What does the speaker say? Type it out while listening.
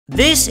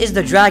This is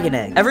the dragon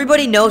egg.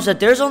 Everybody knows that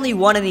there's only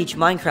one in each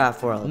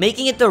Minecraft world,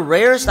 making it the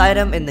rarest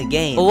item in the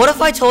game. But what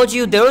if I told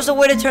you there was a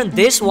way to turn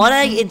this one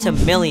egg into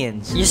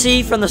millions? You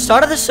see, from the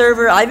start of the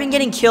server, I've been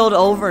getting killed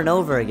over and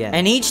over again.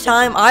 And each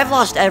time, I've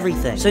lost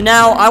everything. So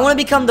now, I want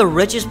to become the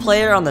richest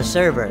player on the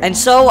server. And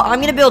so,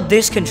 I'm gonna build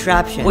this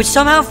contraption, which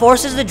somehow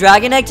forces the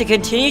dragon egg to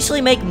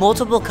continuously make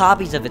multiple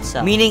copies of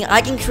itself. Meaning,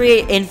 I can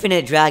create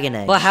infinite dragon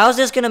eggs. But how's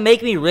this gonna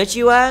make me rich,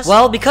 you ask?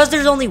 Well, because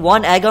there's only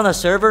one egg on the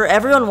server,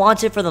 everyone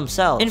wants it for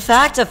themselves. In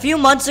fact, a few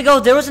months ago,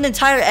 there was an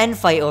entire end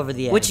fight over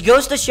the egg, which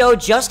goes to show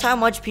just how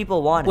much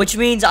people want it. Which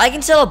means I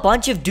can sell a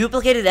bunch of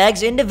duplicated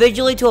eggs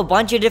individually to a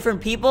bunch of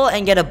different people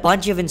and get a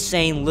bunch of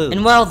insane loot.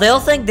 And while they'll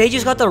think they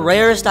just got the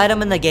rarest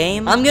item in the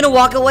game, I'm gonna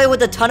walk away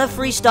with a ton of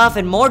free stuff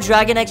and more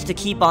dragon eggs to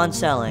keep on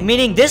selling.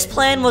 Meaning this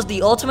plan was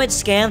the ultimate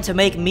scam to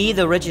make me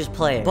the richest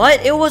player.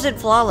 But it wasn't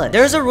flawless.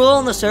 There's a rule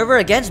on the server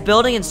against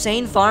building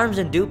insane farms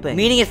and duping.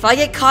 Meaning if I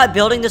get caught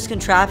building this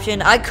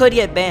contraption, I could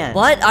get banned.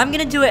 But I'm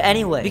gonna do it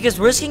anyway, because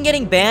risking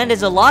getting banned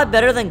is a lot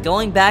better than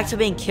going back to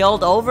being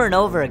killed over and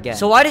over again.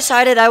 So I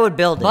decided I would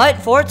build it. But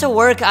for it to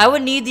work, I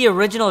would need the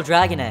original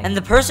dragon egg. And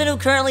the person who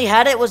currently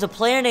had it was a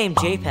player named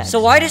JPEX.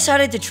 So I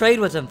decided to trade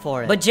with him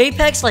for it. But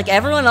JPEX, like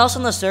everyone else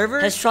on the server,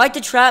 has tried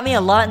to trap me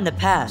a lot in the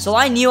past. So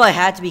I knew I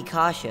had to be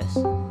cautious.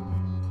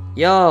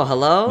 Yo,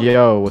 hello?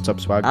 Yo, what's up,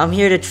 Swag? I'm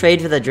here to trade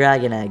for the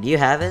dragon egg. Do you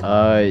have it?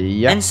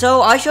 Yeah. And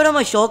so, I showed him a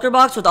shulker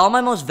box with all my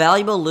most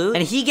valuable loot,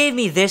 and he gave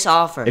me this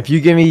offer. If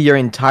you give me your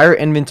entire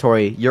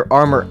inventory, your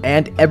armor,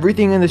 and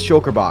everything in this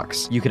shulker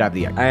box, you could have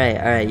the egg.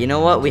 Alright, you know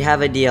what? We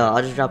have a deal.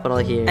 I'll just drop it all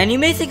here. And you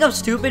may think I'm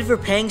stupid for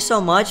paying so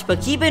much, but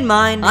keep in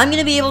mind, I'm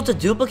gonna be able to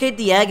duplicate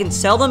the egg and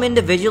sell them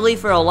individually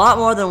for a lot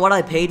more than what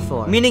I paid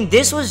for. Meaning,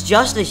 this was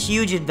just a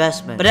huge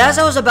investment. But as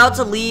I was about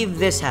to leave,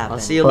 this happened. I'll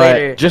see you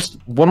later. Just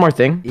one more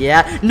thing.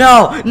 Yeah. No.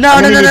 What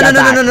time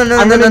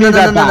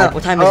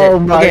is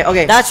it?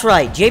 Okay. That's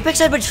right. JPEX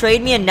had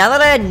betrayed me, and now that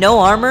I had no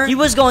armor, he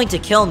was going to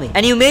kill me.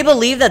 And you may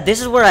believe that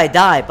this is where I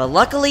die, but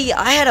luckily,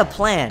 I had a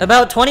plan.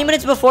 About 20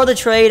 minutes before the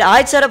trade,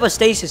 I'd set up a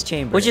stasis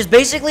chamber, which is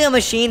basically a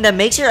machine that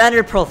makes your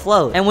ender pearl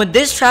float. And when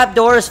this trap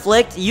door is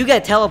flicked, you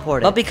get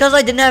teleported. But because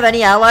I didn't have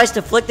any allies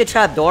to flick the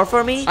trap door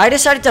for me, I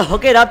decided to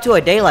hook it up to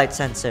a daylight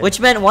sensor, which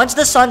meant once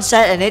the sun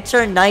set and it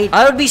turned night,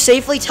 I would be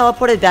safely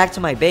teleported back to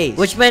my base,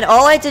 which meant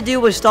all I had to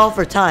do was stall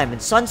for time,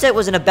 and sunset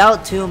was in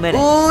about 2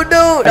 minutes. Oh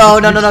no!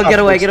 No, get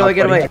away.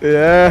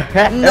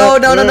 Yeah. No.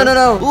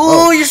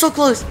 Oh, you're so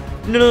close.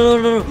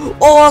 No.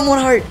 Oh, I'm 1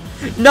 heart.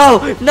 No,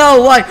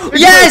 why?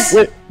 Yes!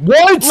 Wait,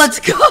 what? Let's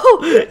go!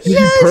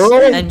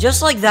 Yes! And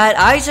just like that,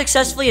 I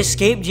successfully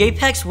escaped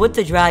JPEX with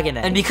the dragon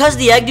egg. And because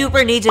the egg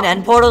duper needs an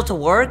end portal to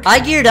work, I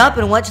geared up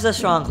and went to the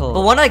stronghold.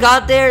 But when I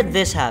got there,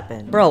 this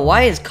happened. Bro,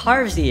 why is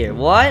Carves here?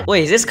 What?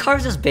 Wait, is this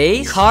Carves'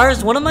 base?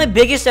 Carves, one of my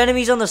biggest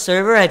enemies on the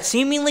server, had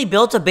seemingly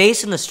built a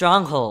base in the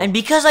stronghold. And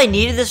because I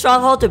needed the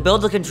stronghold to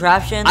build the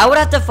contraption, I would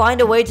have to find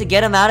a way to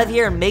get him out of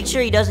here and make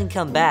sure he doesn't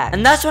come back.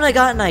 And that's when I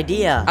got an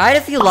idea. I had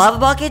a few lava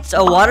buckets,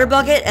 a water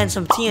bucket, and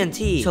some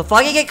TNT. So if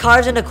I could get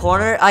Carves in a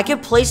corner, I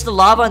could place the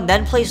lava and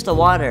then place the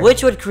water,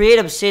 which would create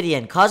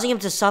obsidian, causing him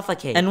to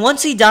suffocate. And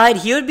once he died,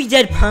 he would be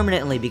dead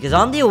permanently, because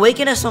on the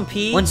Awaken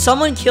SMP, when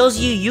someone kills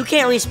you, you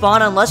can't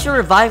respawn unless you're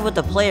revived with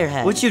the player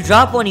head, which you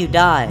drop when you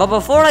die. But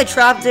before I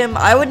trapped him,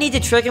 I would need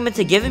to trick him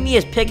into giving me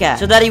his pickaxe,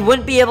 so that he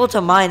wouldn't be able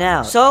to mine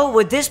out. So,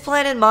 with this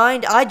plan in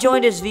mind, I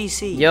joined his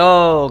VC.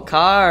 Yo,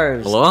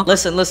 Carves. Hello?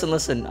 Listen.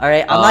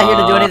 Alright, I'm not here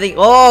to do anything.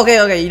 Oh,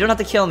 okay, you don't have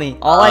to kill me.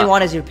 All I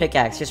want is your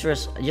pickaxe, just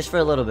for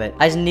a little bit.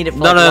 I just need it for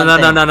no.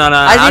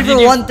 I need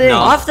for one thing. No.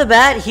 Off the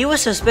bat, he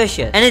was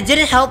suspicious. And it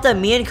didn't help that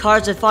me and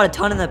Carves had fought a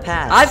ton in the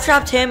past. I've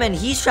trapped him and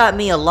he's trapped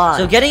me a lot.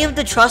 So getting him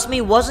to trust me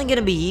wasn't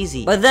gonna be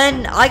easy. But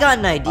then I got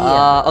an idea.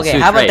 Okay,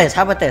 how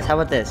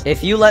about this?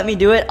 If you let me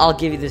do it, I'll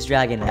give you this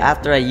dragon egg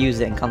after I use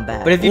it and come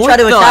back. But if you try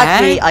to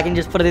attack me, I can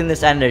just put it in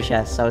this ender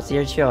chest. So it's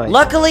your choice.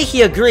 Luckily,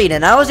 he agreed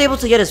and I was able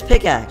to get his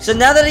pickaxe. So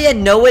now that he had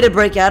no way to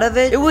break out of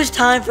it, it was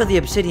time for the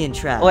obsidian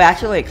trap. Wait,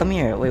 actually, wait, come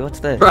here. Wait, what's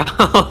this?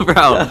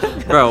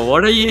 Bro,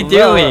 what are you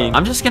doing?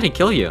 I'm just gonna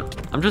kill you.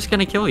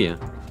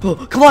 Oh,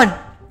 come on.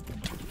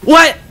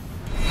 What?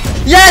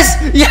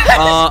 Yes!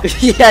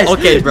 Yes!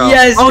 Okay, bro.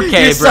 Yes!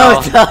 Okay, You're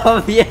bro. So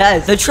dumb.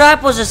 Yes! The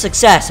trap was a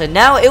success, and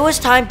now it was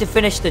time to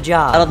finish the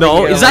job.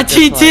 No, is that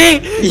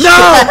TT?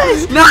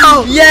 Yes.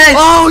 No! Yes!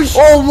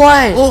 Oh,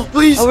 what? Oh,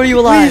 please! How are you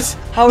alive? Please.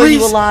 How are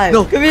you alive?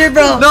 No. Come here,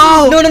 bro.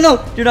 No.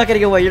 You're not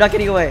getting away.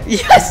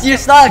 Yes, you're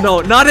stuck. No,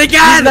 not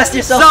again. You messed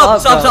yourself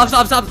up.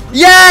 Stop.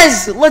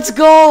 Yes, let's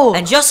go.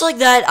 And just like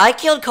that, I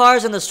killed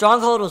Carves and the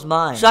stronghold was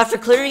mine. So after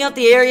clearing out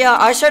the area,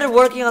 I started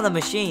working on the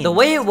machine. The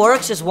way it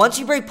works is once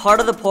you break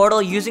part of the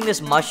portal using this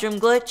mushroom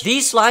glitch,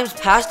 these slimes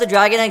pass the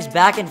dragon eggs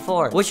back and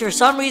forth, which for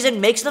some reason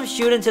makes them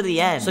shoot into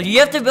the end. So you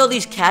have to build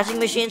these catching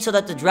machines so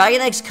that the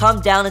dragon eggs come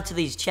down into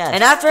these chests.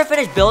 And after I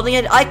finished building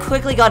it, I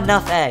quickly got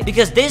enough eggs,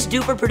 because this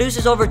duper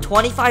produces over 20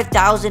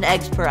 25,000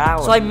 eggs per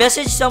hour. So I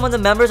messaged some of the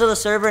members of the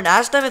server and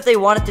asked them if they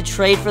wanted to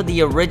trade for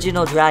the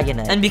original dragon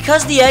egg. And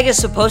because the egg is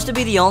supposed to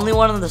be the only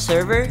one on the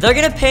server, they're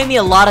gonna pay me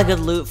a lot of good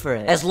loot for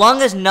it, as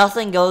long as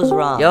nothing goes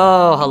wrong.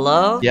 Yo,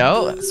 hello?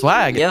 Yo,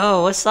 swag.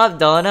 Yo, what's up,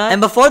 Donut?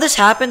 And before this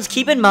happens,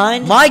 keep in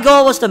mind, my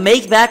goal was to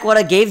make back what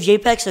I gave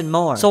JPEX and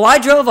more. So I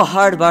drove a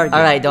hard bargain.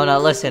 Alright,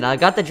 Donut, listen, I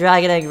got the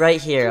dragon egg right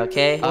here,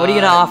 okay? What are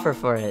you gonna offer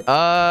for it?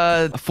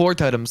 4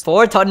 totems.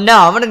 4 totems? No,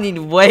 I'm gonna need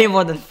way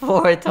more than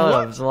 4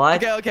 totems.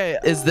 What? Okay.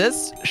 Is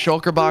this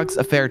shulker box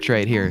a fair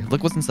trade? Here,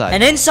 look what's inside.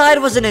 And inside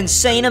was an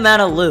insane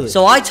amount of loot.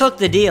 So I took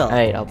the deal.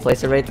 Alright, I'll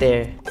place it right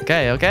there.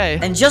 Okay.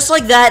 And just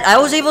like that, I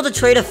was able to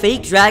trade a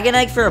fake dragon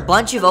egg for a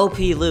bunch of OP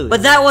loot.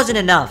 But that wasn't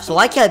enough, so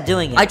I kept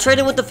doing it. I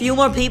traded with a few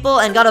more people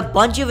and got a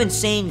bunch of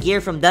insane gear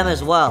from them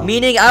as well.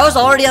 Meaning, I was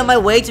already on my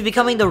way to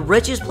becoming the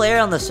richest player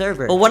on the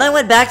server. But when I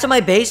went back to my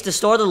base to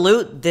store the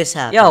loot, this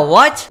happened. Yo,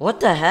 what? What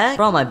the heck?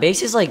 Bro, my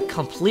base is like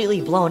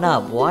completely blown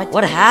up. What?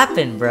 What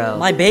happened, bro?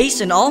 My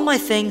base and all my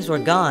things were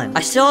gone.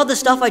 I still had the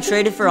stuff I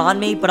traded for on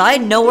me, but I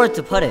had nowhere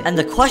to put it. And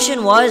the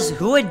question was,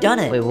 who had done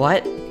it? Wait,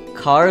 what?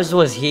 Cars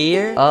was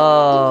here?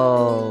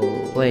 Oh,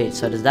 wait,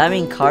 so does that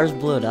mean Cars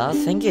blew it up? I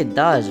think it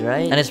does,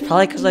 right? And it's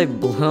probably because I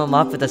blew him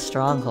up with a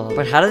stronghold.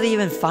 But how did they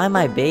even find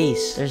my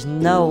base? There's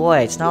no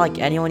way. It's not like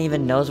anyone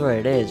even knows where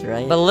it is,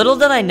 right? But little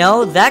did I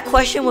know, that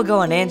question would go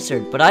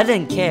unanswered, but I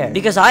didn't care.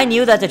 Because I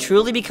knew that to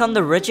truly become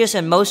the richest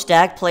and most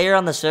stacked player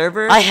on the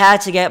server, I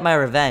had to get my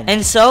revenge.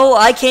 And so,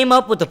 I came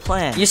up with a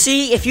plan. You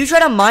see, if you try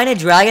to mine a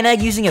dragon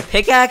egg using a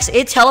pickaxe,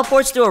 it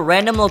teleports to a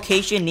random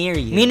location near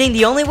you. Meaning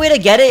the only way to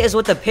get it is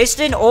with a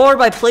piston or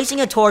by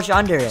placing a torch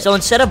under it. So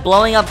instead of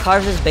blowing up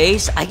Cars'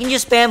 base, I can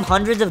just spam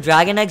hundreds of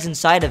dragon eggs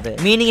inside of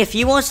it. Meaning if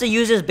he wants to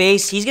use his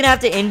base, he's gonna have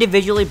to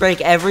individually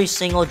break every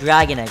single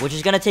dragon egg, which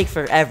is gonna take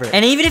forever.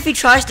 And even if he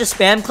tries to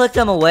spam click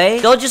them away,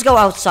 they'll just go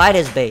outside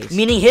his base.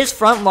 Meaning his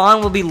front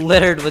lawn will be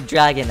littered with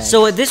dragon eggs.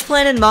 So with this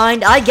plan in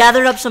mind, I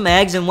gathered up some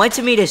eggs and went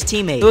to meet his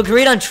teammate, who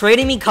agreed on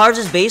trading me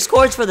Cars' base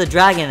cords for the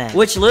dragon egg,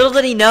 which little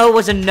did he know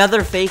was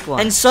another fake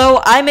one. And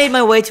so I made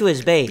my way to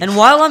his base. And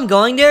while I'm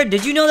going there,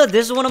 did you know that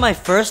this is one of my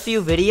first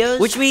few videos?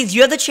 Which means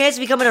you have the chance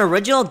to become an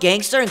original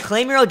gangster and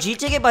claim your OG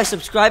ticket by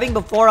subscribing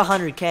before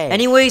 100k.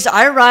 Anyways,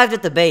 I arrived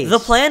at the base. The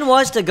plan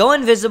was to go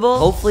invisible.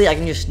 Hopefully, I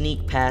can just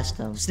sneak past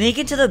them. Sneak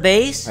into the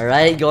base.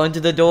 Alright, go into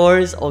the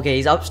doors. Okay,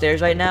 he's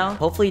upstairs right now.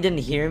 Hopefully, he didn't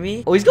hear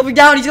me. Oh, he's coming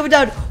down. He's coming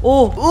down.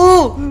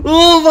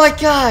 Oh my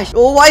gosh.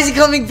 Oh, why is he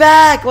coming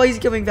back? Why is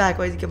he coming back?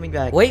 Why is he coming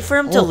back? Wait for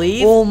him to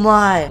leave. Oh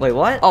my. Wait,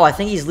 what? Oh, I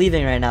think he's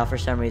leaving right now for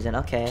some reason.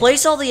 Okay.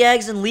 Place all the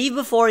eggs and leave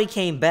before he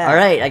came back.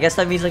 Alright, I guess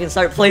that means I can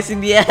start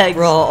placing the eggs.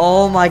 Bro,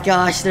 oh my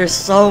gosh, there's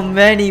so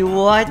many.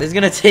 What? This is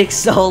gonna take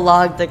so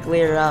long to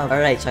clear up.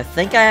 Alright, so I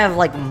think I have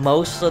like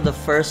most of the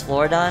first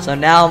floor done. So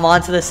now I'm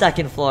on to the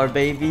second floor,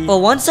 baby. But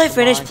once I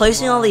finished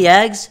placing all the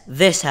eggs,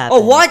 this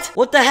happened. Oh, what?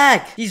 What the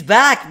heck? He's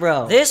back,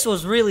 bro. This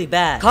was really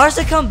bad. Cars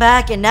had come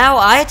back, and now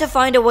I had to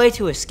find a way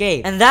to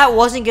escape. And that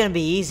wasn't gonna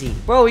be easy.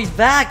 Bro, he's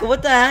back.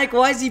 What the heck?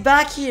 Why is he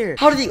back here?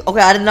 How did he?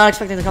 Okay, I did not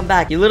expect him to come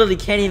back. He literally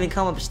can't even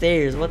come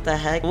upstairs. What the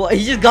heck? What?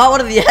 He just got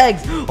one of the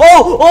eggs.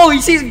 Oh,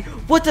 he sees me.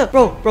 What the?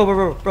 Bro.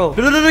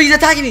 No, he's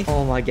attacking me.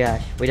 Oh my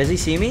gosh. Wait, does he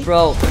see me?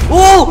 Bro.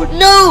 Oh,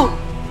 no.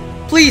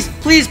 Please.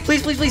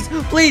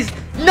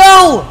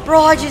 No.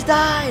 Bro, I just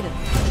died.